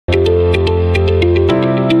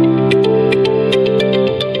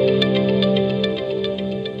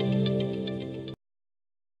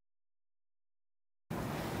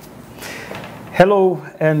Hello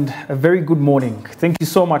and a very good morning. Thank you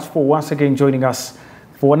so much for once again joining us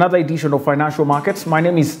for another edition of Financial Markets. My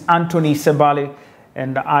name is Anthony Sebale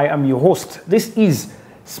and I am your host. This is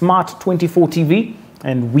Smart 24 TV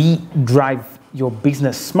and we drive your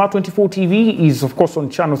business. Smart 24 TV is of course on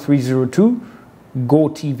channel 302,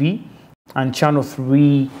 GOTV, and channel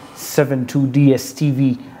 372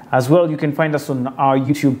 DSTV. As well, you can find us on our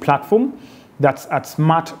YouTube platform. That's at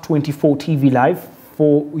Smart 24 TV Live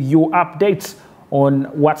for your updates on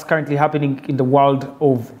what's currently happening in the world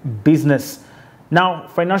of business. Now,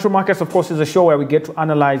 Financial Markets, of course, is a show where we get to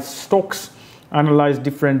analyze stocks, analyze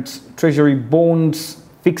different treasury bonds,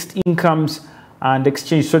 fixed incomes, and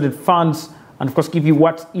exchange-traded funds, and of course, give you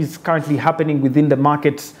what is currently happening within the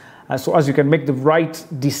markets so as you can make the right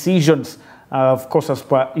decisions, of course, as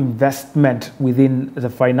per investment within the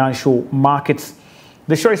financial markets.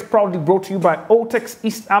 The show is proudly brought to you by Altex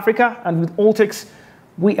East Africa, and with Altex,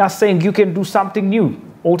 we are saying you can do something new.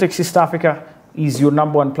 Altex East Africa is your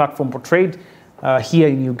 #1 platform for trade here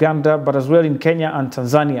in Uganda, but as well in Kenya and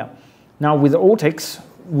Tanzania. Now with Altex,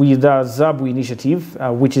 with the ZABU initiative,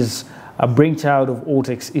 which is a brainchild of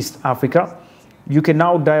Altex East Africa, you can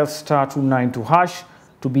now dial *292#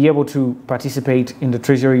 to be able to participate in the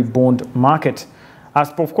treasury bond market.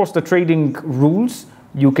 As per, of course, the trading rules,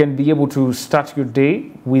 you can be able to start your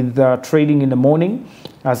day with trading in the morning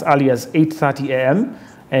as early as 8:30 a.m.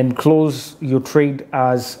 and close your trade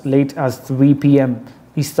as late as 3 p.m.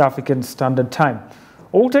 East African Standard Time.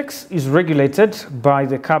 Altex is regulated by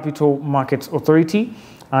the Capital Markets Authority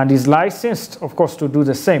and is licensed, of course, to do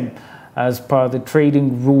the same as per the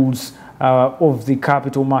trading rules of the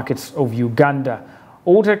capital markets of Uganda.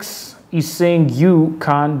 Altex is saying you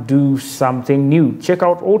can do something new. Check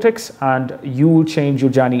out Altex and you will change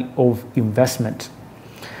your journey of investment.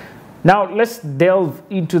 Now let's delve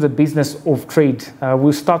into the business of trade.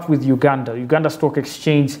 We'll start with Uganda. Uganda Stock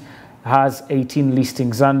Exchange has 18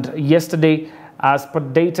 listings, and yesterday, as per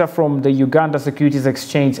data from the Uganda Securities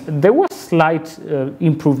Exchange, there were slight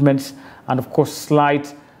improvements and of course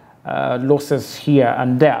slight losses here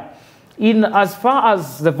and there. In as far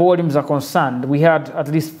as the volumes are concerned, we had at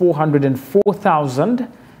least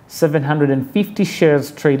 404,750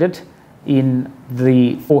 shares traded in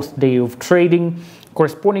the fourth day of trading,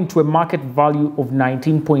 corresponding to a market value of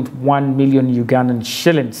 19.1 million Ugandan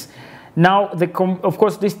shillings. Now, of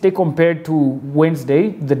course, this day compared to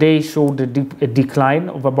Wednesday, the day showed a decline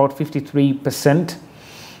of about 53%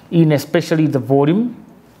 in especially the volume.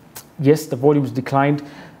 Yes, the volumes declined.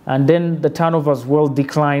 And then the turnover as well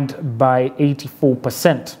declined by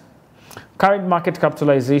 84%. Current market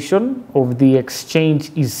capitalization of the exchange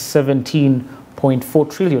is 17.4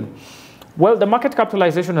 trillion. Well, the market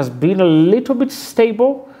capitalization has been a little bit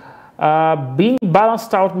stable, being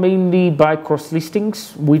balanced out mainly by cross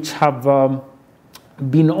listings, which have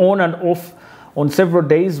been on and off on several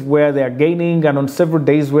days where they are gaining and on several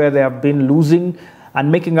days where they have been losing, and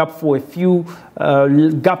making up for a few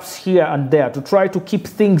gaps here and there to try to keep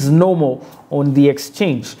things normal on the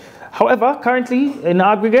exchange. However, currently in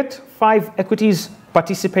aggregate, 5 equities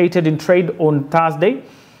participated in trade on Thursday,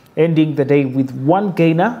 ending the day with 1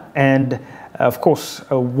 gainer and of course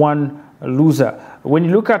 1 loser. When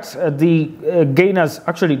you look at the gainers,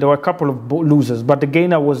 actually there were a couple of losers, but the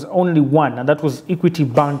gainer was only 1, and that was Equity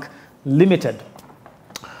Bank Limited.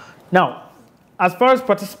 Now, as far as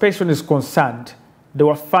participation is concerned, there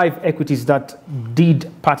were 5 equities that did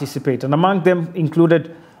participate, and among them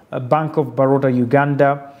included Bank of Baroda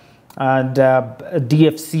Uganda and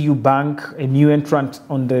DFCU Bank, a new entrant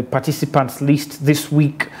on the participants list this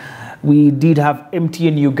week. We did have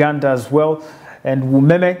MTN Uganda as well, and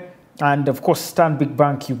Wumeme, and of course Stanbic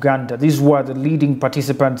Bank Uganda. These were the leading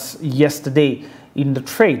participants yesterday in the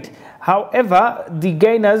trade. However, the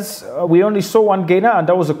gainers, we only saw 1 gainer, and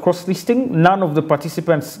that was a cross listing. None of the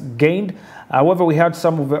participants gained. However, we had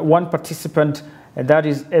one participant, and that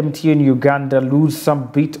is MTN Uganda, lose some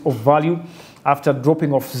bit of value after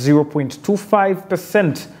dropping off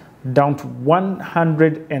 0.25% down to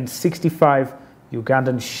 165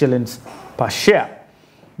 Ugandan shillings per share.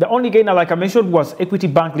 The only gainer, like I mentioned, was Equity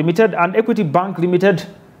Bank Limited, and Equity Bank Limited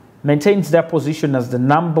maintains their position as the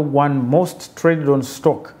 #1 most traded on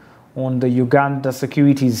stock on the Uganda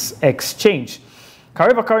Securities Exchange.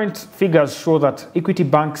 However, current figures show that Equity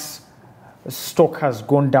Bank's stock has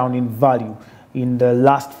gone down in value in the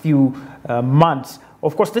last few months.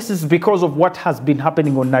 Of course, this is because of what has been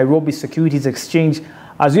happening on Nairobi Securities Exchange.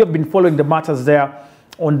 As you have been following the matters there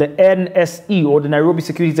on the NSE, or the Nairobi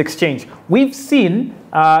Securities Exchange, we've seen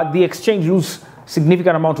the exchange lose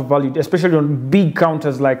significant amount of value, especially on big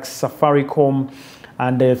counters like Safaricom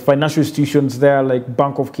and financial institutions there like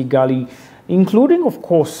Bank of Kigali, including, of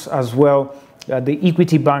course, as well, the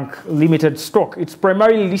Equity Bank Limited stock. It's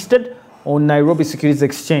primarily listed on Nairobi Securities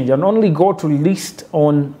Exchange and only got to list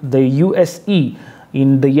on the USE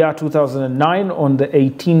in the year 2009 on the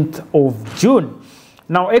 18th of June.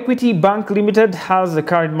 Now, Equity Bank Limited has a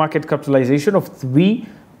current market capitalization of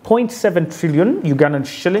 3.7 trillion Ugandan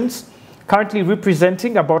shillings, currently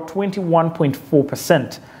representing about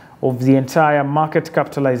 21.4% of the entire market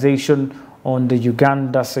capitalization on the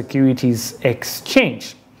Uganda Securities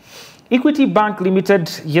Exchange. Equity Bank Limited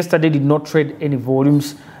yesterday did not trade any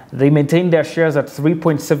volumes. They maintained their shares at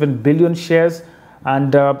 3.7 billion shares,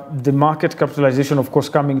 and the market capitalization, of course,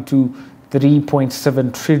 coming to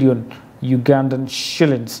 3.7 trillion Ugandan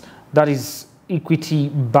shillings. That is Equity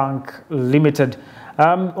Bank Limited.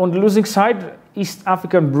 On the losing side, East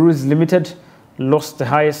African Breweries Limited lost the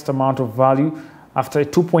highest amount of value after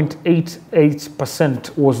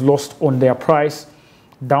 2.88% was lost on their price,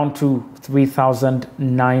 down to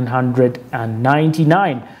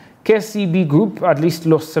 3,999. KCB Group at least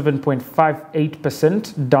lost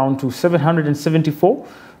 7.58%, down to 774.84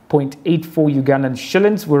 Ugandan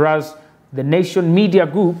shillings, whereas the Nation Media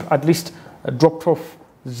Group at least dropped off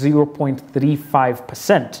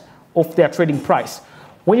 0.35% of their trading price.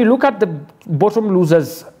 When you look at the bottom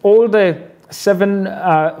losers, all the 7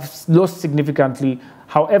 lost significantly.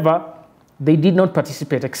 However, they did not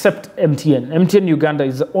participate except MTN. MTN Uganda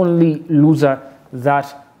is the only loser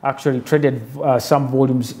that actually traded some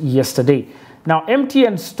volumes yesterday. Now,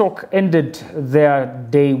 MTN stock ended their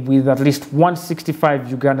day with at least 165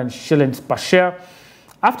 Ugandan shillings per share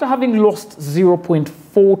after having lost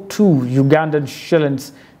 0.42 Ugandan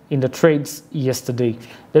shillings in the trades yesterday.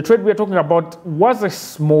 The trade we are talking about was a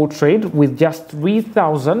small trade with just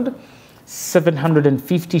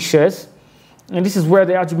 3,750 shares. And this is where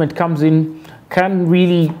the argument comes in. Can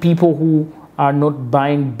really people who are not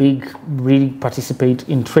buying big really participate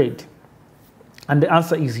in trade? And the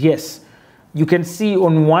answer is yes. You can see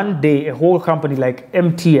on one day a whole company like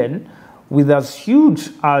MTN with as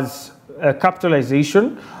huge as a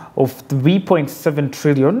capitalization of 3.7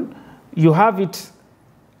 trillion, you have it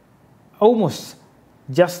almost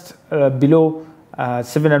just below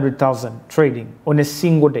 700,000 trading on a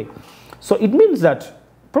single day. So it means that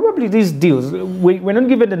probably these deals, we're not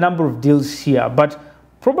given the number of deals here, but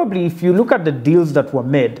probably if you look at the deals that were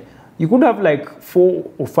made, you could have like 4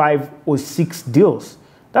 or 5 or 6 deals.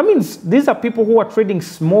 That means these are people who are trading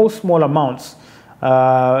small amounts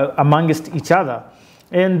amongst each other.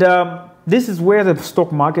 And this is where the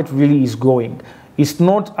stock market really is going. It's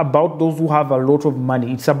not about those who have a lot of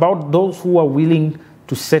money. It's about those who are willing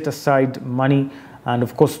to set aside money and,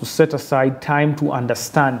 of course, to set aside time to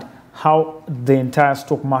understand how the entire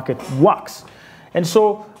stock market works. And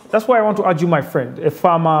so that's why I want to urge you, my friend, a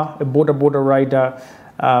farmer, a border rider,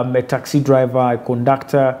 a taxi driver, a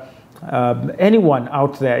conductor, anyone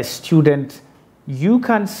out there, a student, you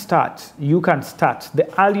can start. You can start. The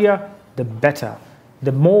earlier, the better.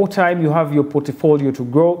 The more time you have your portfolio to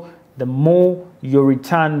grow, the more your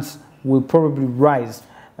returns will probably rise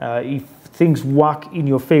if things work in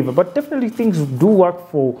your favor. But definitely things do work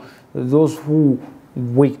for those who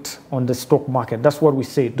wait on the stock market. That's what we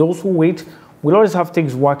say. Those who wait will always have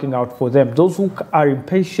things working out for them. Those who are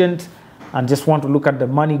impatient and just want to look at the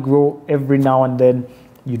money grow every now and then,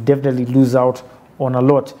 you definitely lose out on a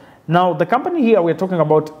lot. Now, the company here we're talking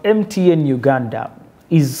about, MTN Uganda,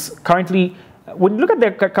 is currently, when you look at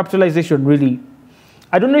their capitalization, really,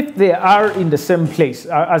 I don't know if they are in the same place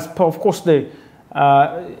as per, of course, the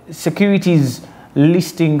securities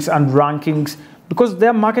listings and rankings, because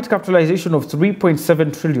their market capitalization of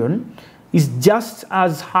 3.7 trillion is just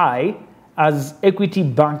as high as Equity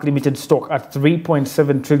Bank Limited stock at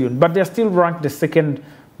 3.7 trillion, but they're still ranked the second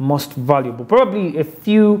most valuable. Probably a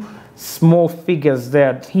few small figures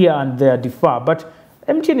there, here and there differ, but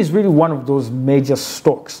MTN is really one of those major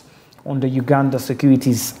stocks on the Uganda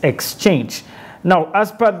Securities Exchange. Now,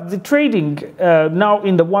 as per the trading, now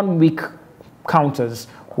in the 1 week counters,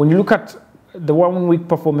 when you look at the 1 week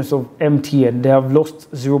performance of MTN, they have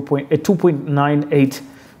lost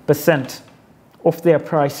 2.98% of their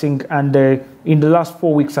pricing, and in the last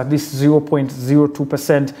 4 weeks at least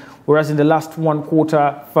 0.02%, whereas in the last 1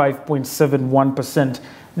 quarter 5.71%.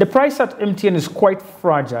 The price at MTN is quite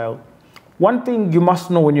fragile. One thing you must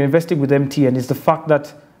know when you're investing with MTN is the fact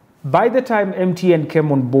that by the time MTN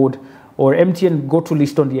came on board, or MTN got to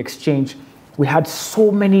list on the exchange, we had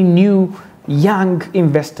so many new young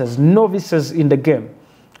investors, novices in the game,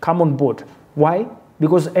 come on board. Why?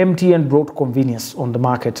 Because MTN brought convenience on the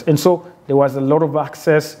market. And so there was a lot of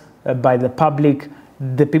access by the public.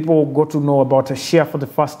 The people got to know about a share for the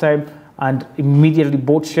first time and immediately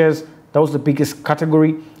bought shares. That was the biggest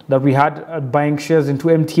category that we had, buying shares into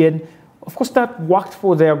MTN. Of course, that worked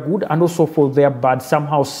for their good and also for their bad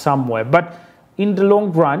somehow, somewhere. But in the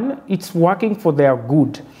long run, it's working for their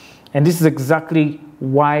good. And this is exactly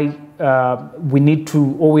why we need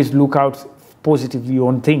to always look out positively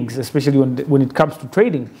on things, especially when it comes to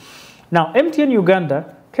trading. Now, MTN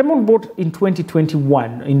Uganda came on board in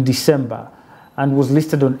 2021 in December and was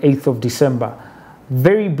listed on 8th of December.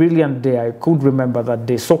 Very brilliant day. I could remember that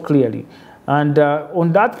day so clearly. And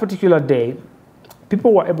on that particular day,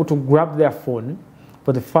 people were able to grab their phone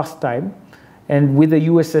for the first time and with a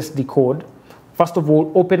USSD code, first of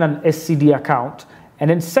all, open an SCD account. And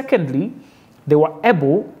then secondly, they were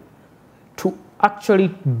able to actually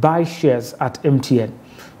buy shares at MTN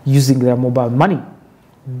using their mobile money.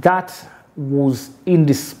 That was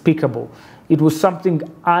indescribable. It was something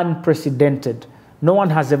unprecedented. No one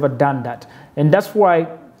has ever done that. And that's why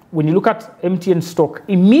when you look at MTN stock,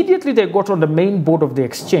 immediately they got on the main board of the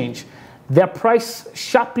exchange, their price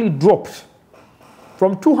sharply dropped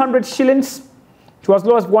from 200 shillings to as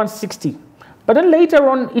low as 160. But then later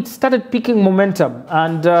on, it started picking momentum.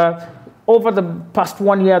 And over the past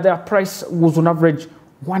 1 year, their price was on average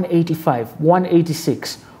 185,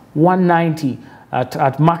 186, 190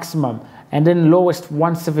 at maximum. And then lowest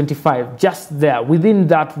 175, just there, within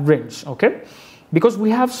that range, okay? Because we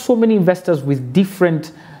have so many investors with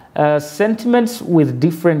different sentiments, with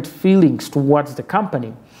different feelings towards the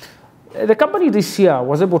company. The company this year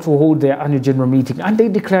was able to hold their annual general meeting and they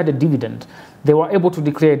declared a dividend. They were able to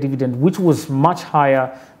declare a dividend which was much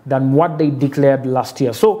higher than what they declared last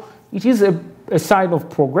year. So it is a sign of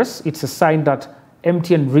progress. It's a sign that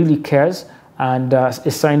MTN really cares, and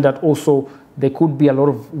a sign that also there could be a lot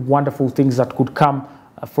of wonderful things that could come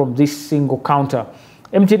from this single counter.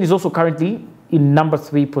 MTN is also currently in number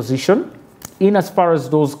 3 position in as far as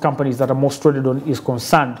those companies that are most traded on is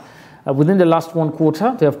concerned. Within the last 1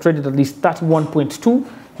 quarter, they have traded at least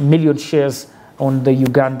 31.2 million shares on the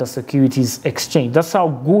Uganda Securities Exchange. That's how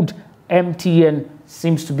good MTN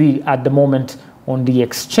seems to be at the moment on the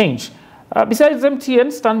exchange. Besides MTN,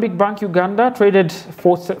 Stanbic Bank Uganda traded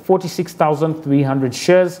 46,300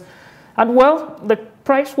 shares. And well, the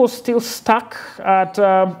price was still stuck at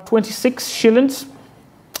 26 shillings.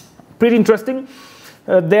 Pretty interesting.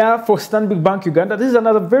 There for Stanbic Bank Uganda, this is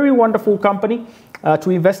another very wonderful company to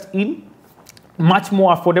invest in. Much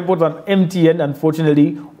more affordable than MTN,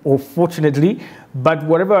 unfortunately, or fortunately. But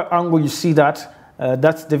whatever angle you see that,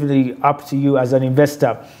 that's definitely up to you as an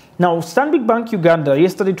investor. Now, Stanbic Bank Uganda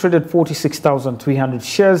yesterday traded 46,300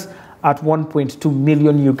 shares at 1.2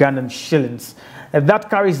 million Ugandan shillings. That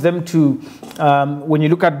carries them to, when you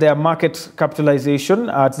look at their market capitalization,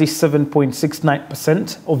 at least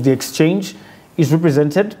 7.69% of the exchange is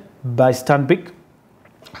represented by Stanbic,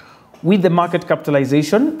 with the market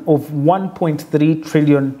capitalization of 1.3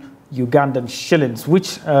 trillion Ugandan shillings,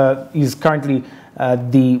 which is currently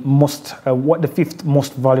the 5th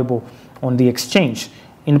most valuable on the exchange.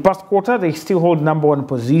 In the past quarter, they still hold number 1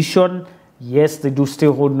 position. Yes, they do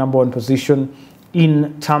still hold number 1 position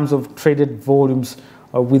in terms of traded volumes,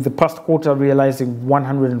 with the past quarter realizing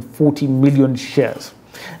 140 million shares.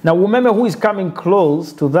 Now, remember who is coming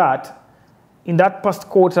close to that in that past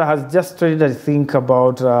quarter has just traded, I think,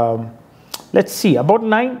 about, let's see, about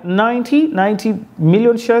 90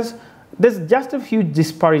 million shares. There's just a huge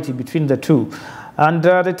disparity between the two. And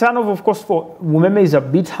the turnover, of course, for Umeme is a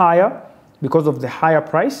bit higher because of the higher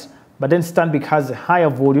price, but then Stanbic has a higher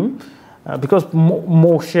volume because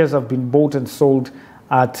more shares have been bought and sold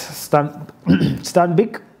at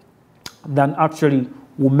Stanbic than actually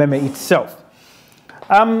Umeme itself.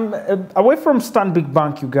 Away from Stanbic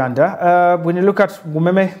Bank Uganda, when you look at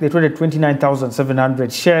Umeme, they traded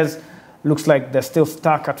 29,700 shares. Looks like they're still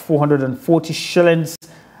stuck at 440 shillings.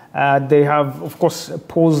 They have, of course,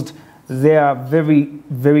 paused their very,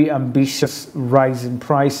 very ambitious rise in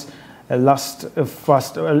price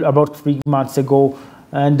about 3 months ago.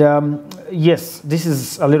 And yes, this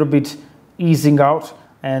is a little bit easing out,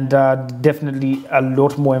 and definitely a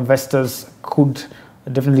lot more investors could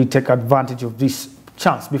definitely take advantage of this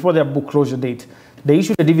chance before their book closure date. They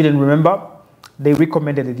issued a dividend, remember, they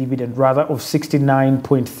recommended a dividend rather of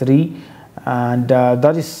 69.3, and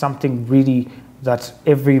that is something really that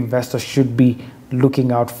every investor should be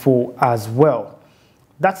looking out for as well.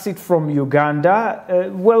 That's it from Uganda.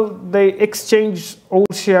 Well, the exchange all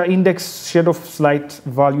share index shared off slight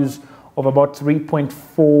values of about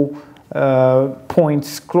 3.4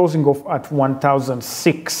 points, closing off at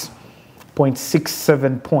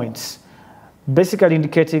 1,006.67 points. Basically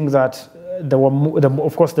indicating that there were,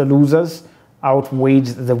 of course, the losers outweighed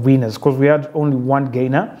the winners, because we had only one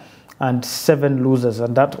gainer and 7 losers,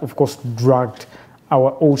 and that of course dragged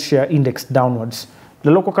our all share index downwards.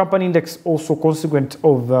 The local company index, also consequent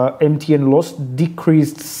of MTN loss,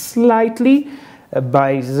 decreased slightly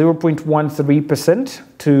by 0.13%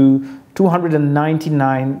 to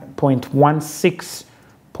 299.16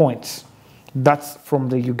 points. That's from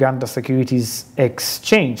the Uganda Securities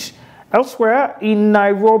Exchange. Elsewhere in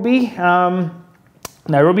Nairobi,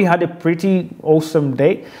 Nairobi had a pretty awesome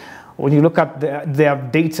day. When you look at their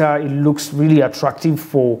data, it looks really attractive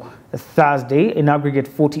for Thursday. In aggregate,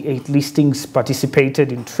 48 listings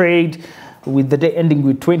participated in trade, with the day ending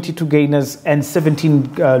with 22 gainers and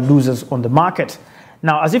 17 losers on the market.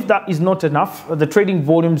 Now, as if that is not enough, the trading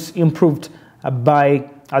volumes improved by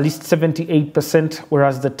at least 78%,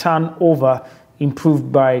 whereas the turnover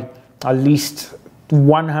improved by at least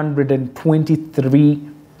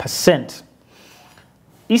 123%.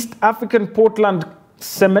 East African Portland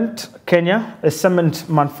Cement Kenya, a cement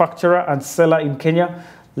manufacturer and seller in Kenya,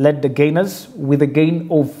 led the gainers with a gain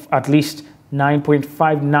of at least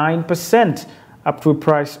 9.59%, up to a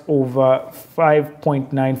price of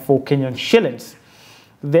 5.94 Kenyan shillings.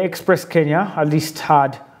 The Express Kenya at least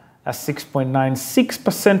had a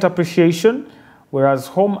 6.96% appreciation, whereas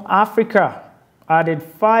Home Africa added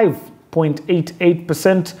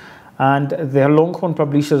 5.88%, and their Longhorn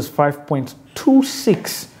Publishers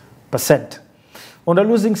 5.26%. On the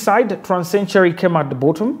losing side, TransCentury came at the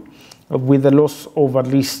bottom with a loss of at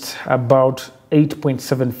least about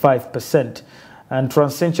 8.75%. And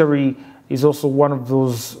TransCentury is also one of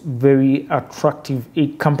those very attractive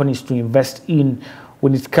companies to invest in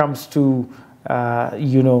when it comes to,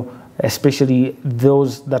 especially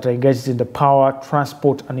those that are engaged in the power,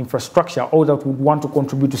 transport, and infrastructure, or that would want to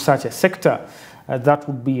contribute to such a sector. That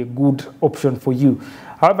would be a good option for you.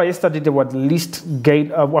 However, yesterday they were the least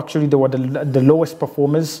gain. Actually, they were the lowest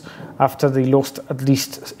performers after they lost at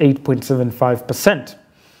least 8.75%.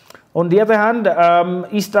 On the other hand,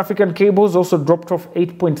 East African Cables also dropped off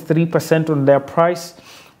 8.3% on their price,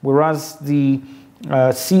 whereas the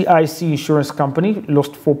CIC Insurance Company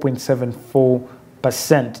lost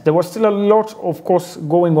 4.74%. There was still a lot, of course,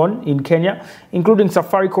 going on in Kenya, including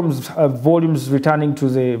Safaricom's volumes returning to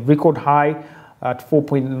the record high at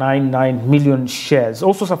 4.99 million shares.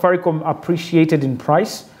 Also, Safaricom appreciated in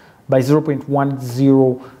price by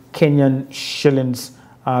 0.10 Kenyan shillings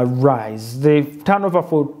rise. The turnover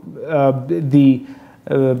for the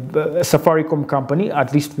Safaricom company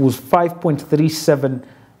at least was 5.37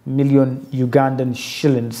 million Ugandan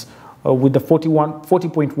shillings, with the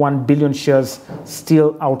 40.1 billion shares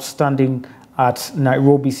still outstanding at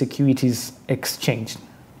Nairobi Securities Exchange.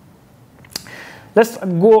 Let's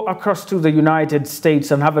go across to the United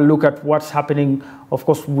States and have a look at what's happening, of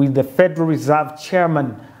course, with the Federal Reserve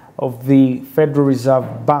Chairman of the Federal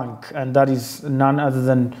Reserve Bank, and that is none other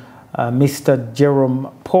than Mr.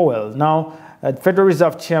 Jerome Powell. Now, the Federal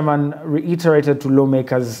Reserve Chairman reiterated to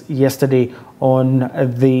lawmakers yesterday on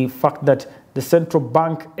the fact that the central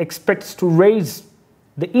bank expects to raise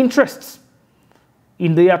the interests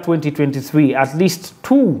in the year 2023 at least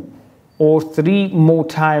 2 or 3 more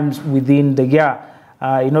times within the year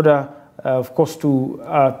in order, of course, to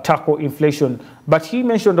tackle inflation. But he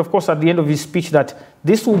mentioned, of course, at the end of his speech that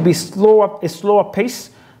this will be a slower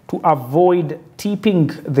pace to avoid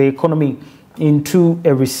tipping the economy into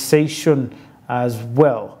a recession as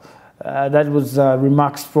well. That was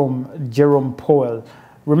remarks from Jerome Powell.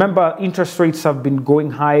 Remember, interest rates have been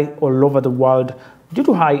going high all over the world due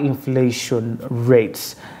to high inflation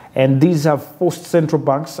rates. And these have forced central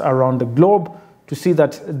banks around the globe to see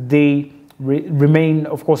that they remain,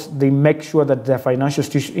 of course, they make sure that their financial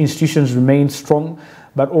institutions remain strong,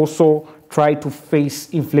 but also try to face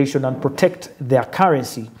inflation and protect their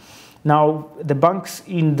currency. Now, the banks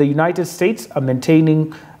in the United States are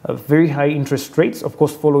maintaining very high interest rates, of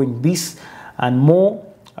course, following this and more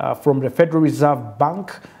from the Federal Reserve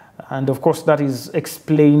Bank. And of course, that is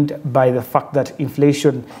explained by the fact that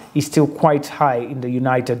inflation is still quite high in the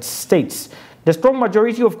United States. The strong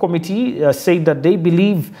majority of committee say that they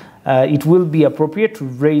believe it will be appropriate to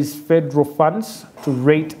raise federal funds to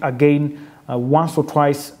rate again once or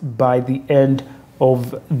twice by the end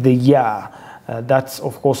of the year. That's,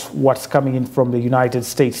 of course, what's coming in from the United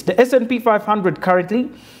States. The S&P 500 currently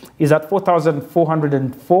is at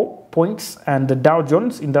 4,404 points, and the Dow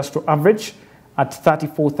Jones Industrial Average at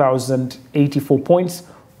 34,084 points,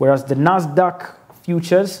 whereas the Nasdaq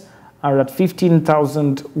futures are at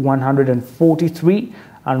 15,143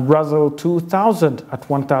 and Russell 2,000 at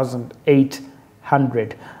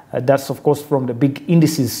 1,800. That's, of course, from the big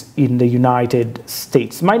indices in the United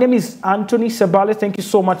States. My name is Anthony Sebale. Thank you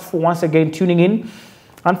so much for once again tuning in.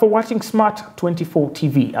 and for watching Smart 24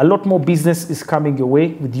 TV. A lot more business is coming your way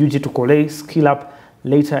with UG Tukole, Skill Up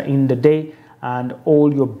later in the day, and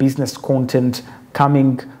all your business content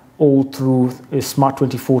coming all through Smart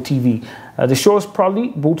 24 TV. The show is proudly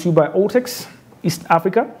brought to you by Otex East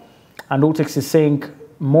Africa, and Otex is saying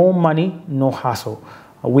more money, no hassle.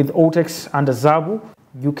 With Otex under Zabu,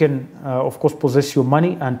 you can, of course, possess your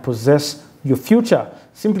money and possess your future.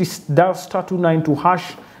 Simply dial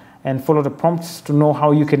 *292# and follow the prompts to know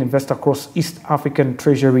how you can invest across East African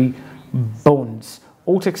Treasury bonds.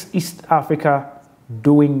 Otex East Africa,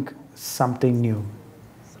 doing something new.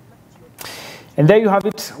 And there you have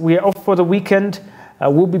it. We are off for the weekend.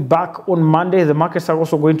 We'll be back on Monday. The markets are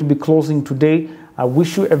also going to be closing today. I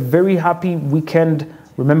wish you a very happy weekend.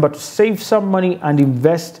 Remember to save some money and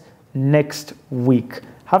invest next week.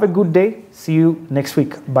 Have a good day. See you next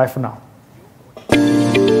week. Bye for now.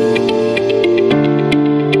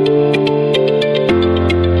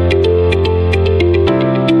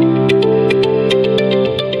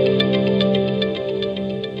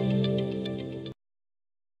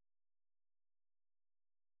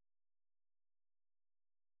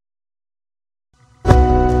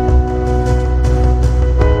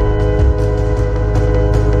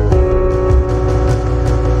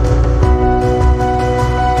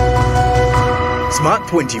 Smart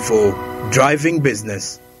 24, driving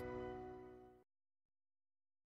business.